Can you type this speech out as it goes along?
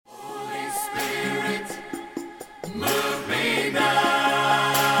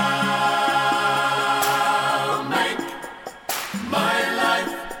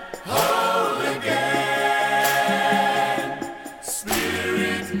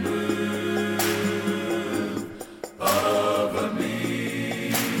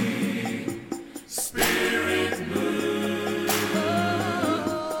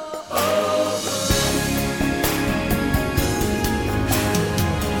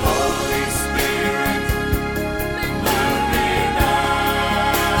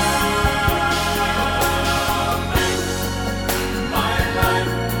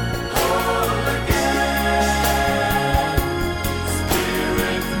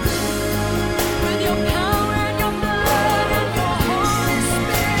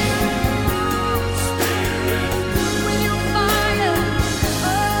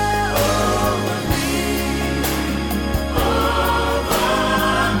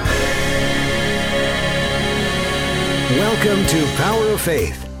Welcome to Power of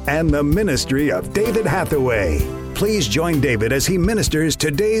Faith and the ministry of David Hathaway. Please join David as he ministers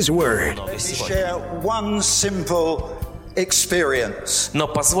today's word. Let me share one simple experience. Но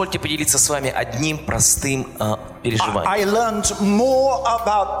позвольте поделиться с вами одним простым переживанием. I learned more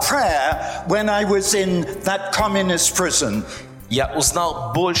about prayer when I was in that communist prison. Я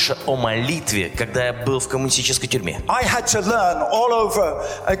узнал больше о молитве, когда я был в коммунистической тюрьме. I had to learn all over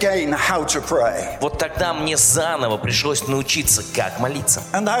again how to pray. Вот тогда мне заново пришлось научиться, как молиться.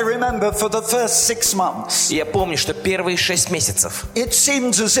 And I remember for the first 6 months, И я помню, что первые 6 месяцев it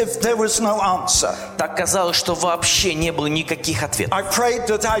seemed as if there was no answer. так казалось, что вообще не было никаких ответов. I prayed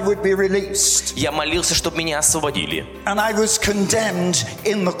that I would be released. Я молился, чтобы меня освободили. And I was condemned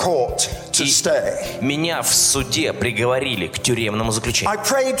in the court to stay. Меня в суде приговорили к тюремному заключению. I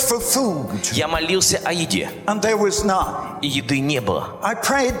prayed for food. Я молился о еде, And there was none. и еды не было. I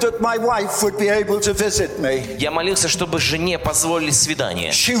prayed that my wife would be able to visit me. Я молился, чтобы жене позволили свидание,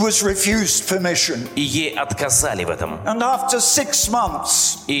 She was refused permission. и ей отказали в этом. And after 6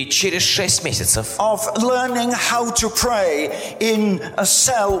 months И через 6 месяцев of learning how to pray in a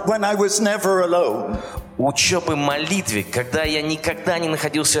cell when I was never alone, учебы молитве, когда я никогда не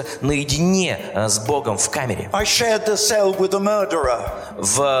находился наедине с Богом в камере. I shared the cell with a murderer,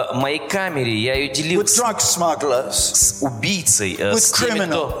 В моей камере я ее делил with drug smugglers. с убийцей, with с теми,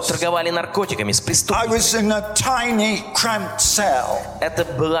 кто criminals. торговали наркотиками, с I преступниками. was in a tiny, cramped cell. Это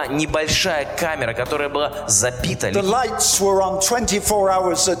была небольшая камера, которая была забита The людьми. lights were on 24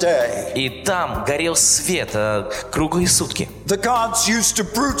 hours a day. И там горел свет круглые сутки. The guards used to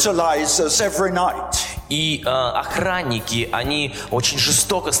brutalize us every night. И охранники, они очень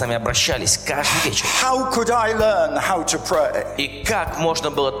жестоко с нами обращались каждый вечер. How could I learn how to pray? И как можно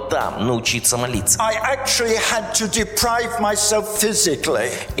было там научиться молиться? I actually had to deprive myself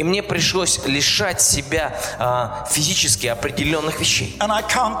physically. И мне пришлось лишать себя физически определенных вещей. And I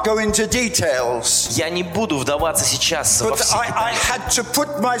can't go into details. Я не буду вдаваться сейчас во But все I детали. had to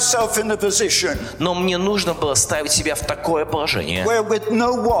put myself in a position Но мне нужно было ставить себя в такое положение, where with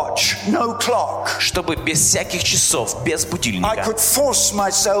no watch, no clock, чтобы без всяких часов, без I будильника could force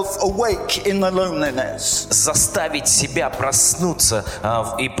myself awake in the loneliness заставить себя проснуться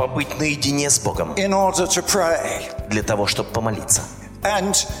и побыть наедине с Богом in order to pray. для того, чтобы помолиться.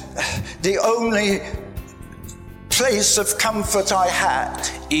 And the only place of comfort I had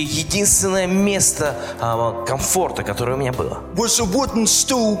И единственное место комфорта, которое у меня было, was a wooden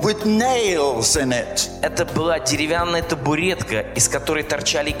stool with nails in it. это была деревянная табуретка, из которой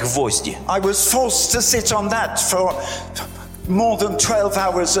торчали гвозди. I was forced to sit on that for more than 12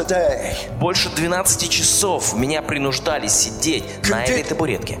 hours a day. Больше 12 часов меня принуждали сидеть на этой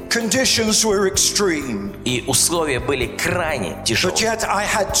табуретке. Conditions were extreme, И условия были крайне but тяжелые. yet I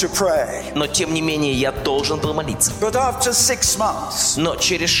had to pray. Но тем не менее я должен был молиться. But after 6 months, Но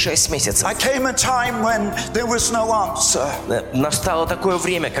через 6 месяцев I came a time when there was no answer. настало такое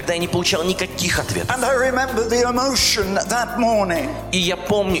время, когда я не получал никаких ответов. And I remember the emotion that morning И я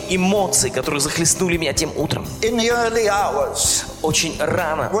помню эмоции, которые захлестнули меня тем утром. in the early hours Очень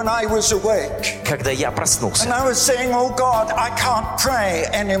рано, when I was awake. когда я And проснулся. I was saying, oh God, I can't pray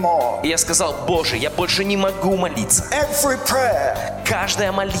anymore. И я сказал: Боже, я больше не могу молиться. Every prayer, Каждая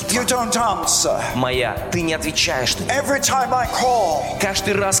you молитва don't answer. моя, ты не отвечаешь на нее. Every time I call,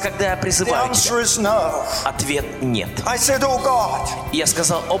 Каждый раз, когда я the призываю тебя, answer is no. ответ нет. I said, oh God, И я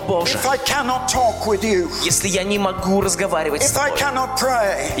сказал: о Боже, if I cannot talk with you, если я не могу разговаривать с if I тобой, cannot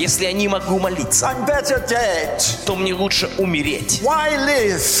pray, если я не могу молиться, I'm better dead. то мне лучше умереть. Why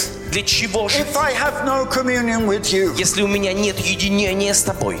live Для чего же, if I have no communion with you? если у меня нет единения с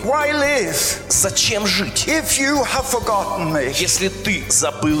тобой? Why live Зачем жить, if you have forgotten me? если ты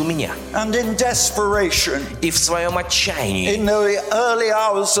забыл меня? And in desperation, И в своем отчаянии, in the early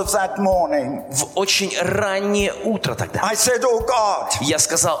hours of that morning, в очень раннее утро тогда, I said, oh God, я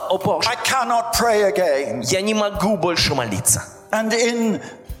сказал: о Боже, I cannot pray again. я не могу больше молиться. And in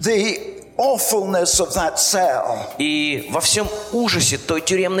the awfulness of that cell, И во всем ужасе той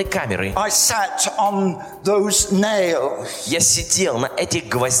тюремной камеры I sat on those nails я сидел на этих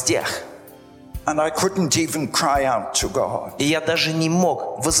гвоздях, and I couldn't even cry out to God. и я даже не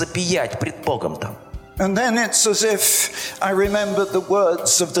мог возопиять пред Богом там. And then it's as if I remembered the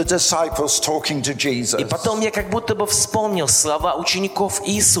words of the disciples talking to Jesus. И потом я как будто бы вспомнил слова учеников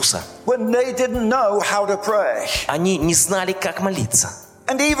Иисуса. When they didn't know how to pray. Они не знали, как молиться.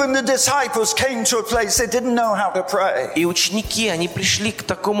 And even the disciples came to a place they didn't know how to pray. И ученики, они пришли к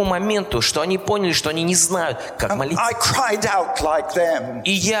такому моменту, что они поняли, что они не знают, как And молиться. I cried out like them.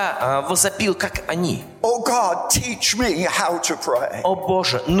 И я возопил, как они. Oh God, teach me how to pray. О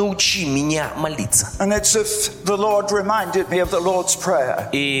Боже, научи меня молиться. And it's if the Lord reminded me of the Lord's Prayer.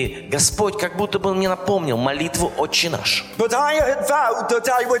 И Господь как будто бы мне напомнил молитву «Отче наш». But I had vowed that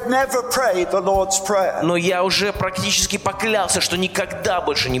I would never pray the Lord's Prayer. Но я уже практически поклялся, что никогда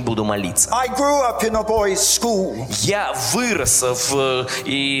больше не буду молиться. I grew up in a boys' school Я вырос,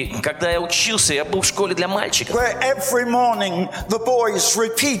 и когда я учился, я был в школе для мальчиков. where every morning the boys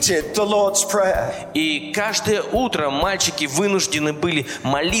repeated the Lord's Prayer. И каждое утро мальчики вынуждены были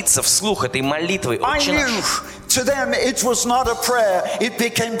молиться вслух этой молитвой I «Отче knew наш». to them it was not a prayer, it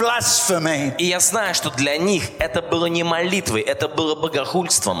became blasphemy. И я знаю, что для них это было не молитвой, это было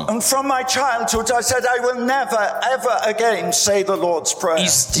богохульством. And from my childhood I said I will never ever again say the Lord's Prayer. И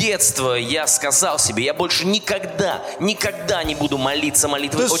с детства я сказал себе, я больше никогда не буду молиться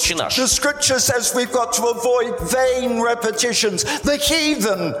молитвой «Отче наш». The scripture says we've got to avoid vain repetitions. The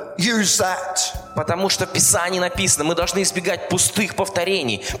heathen use that. Потому что в Писании написано, мы должны избегать пустых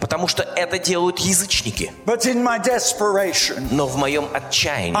повторений, потому что это делают язычники. But in my desperation, Но в моем I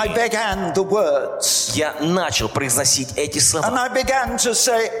отчаянии began the words. я начал произносить эти And слова. I began to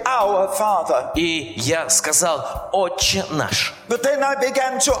say, Our Father. И я сказал «Отче наш». But then I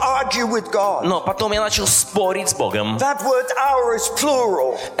began to argue with God. Но потом я начал спорить с Богом. That word our is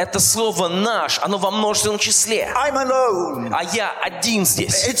plural. Это слово «наш», оно во множественном числе. I'm alone. А я один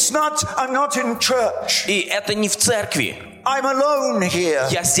здесь. I'm not in church. И это не в церкви. I'm alone here.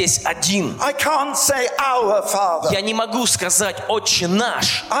 Я здесь один. I can't say our Father. Я не могу сказать «Отче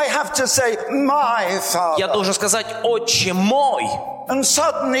наш». I have to say my Я Father. должен сказать «Отче мой». And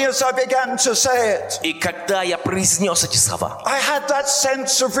suddenly as I began to say it, И когда я произнес эти слова, I had that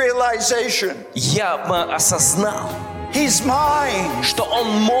sense of realization. я осознал, He's mine. что Он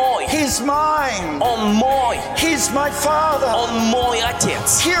мой. He's mine. Он мой. He's my Father. Он мой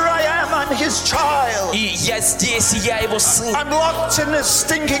Отец. Here I am, I'm his child. И я здесь, и я Его сын. I'm locked in a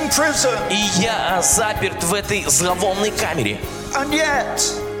stinking prison. И я заперт в этой зловонной камере. And yet,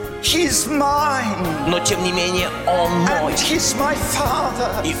 he's mine. Но тем не менее, Он мой. And he's my Father.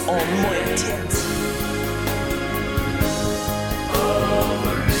 И Он мой Отец.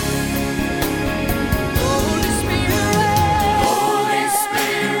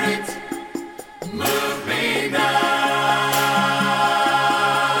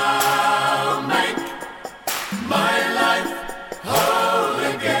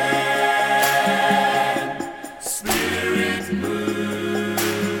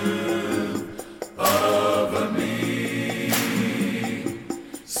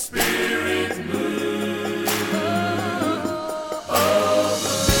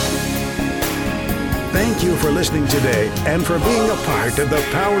 Thank you for listening today and for being a part of the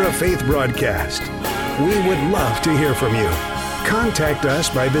Power of Faith broadcast. We would love to hear from you. Contact us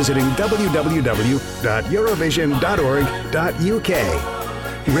by visiting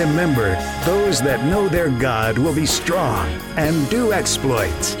www.eurovision.org.uk. Remember, those that know their God will be strong and do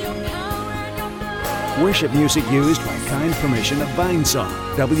exploits. Worship music used by kind permission of Vinesong.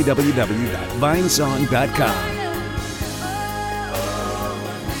 www.vinesong.com.